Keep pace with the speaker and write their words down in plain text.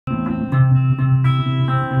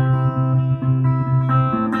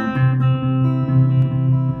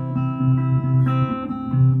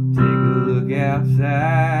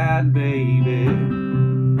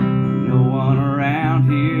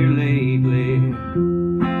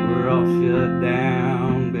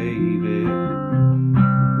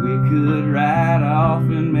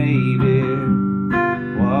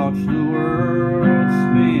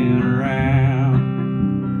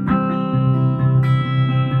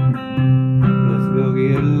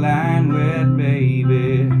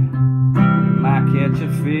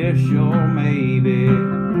fish or maybe a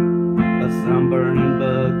sunburning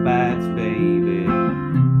bug bites, baby.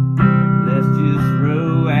 Let's just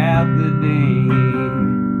row out the dinghy,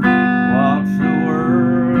 watch the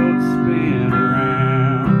world spin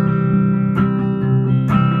around.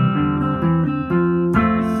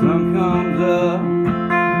 The sun comes up,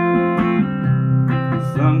 the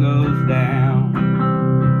sun goes down.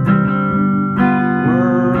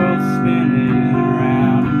 World's spinning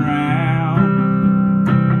round and round.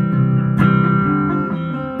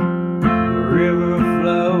 The river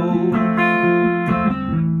flows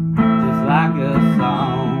just like a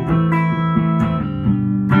song.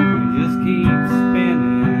 We just keep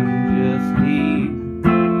spinning, just keep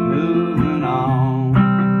moving on.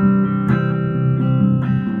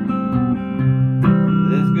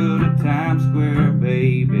 Let's go to Times Square,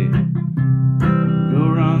 baby. Go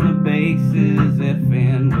run the bases at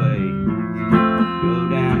Fenway. Go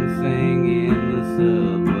down and sing in the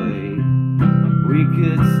subway. We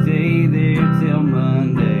could stay there till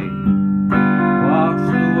Monday. Watch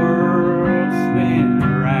the world spin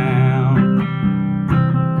around.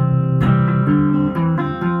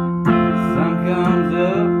 The sun comes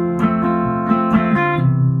up,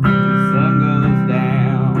 the sun goes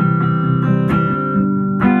down.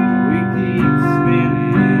 We keep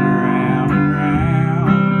spinning round and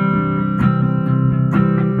round.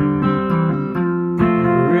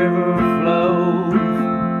 The river flows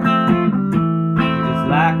just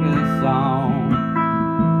like a song.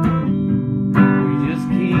 We just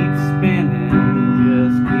keep spinning,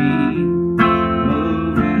 just keep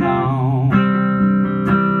moving on.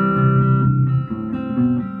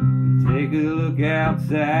 Take a look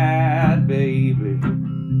outside, baby.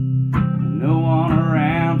 No one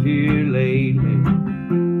around here lately.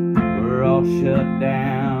 We're all shut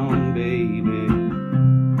down, baby.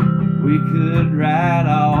 We could ride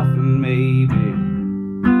all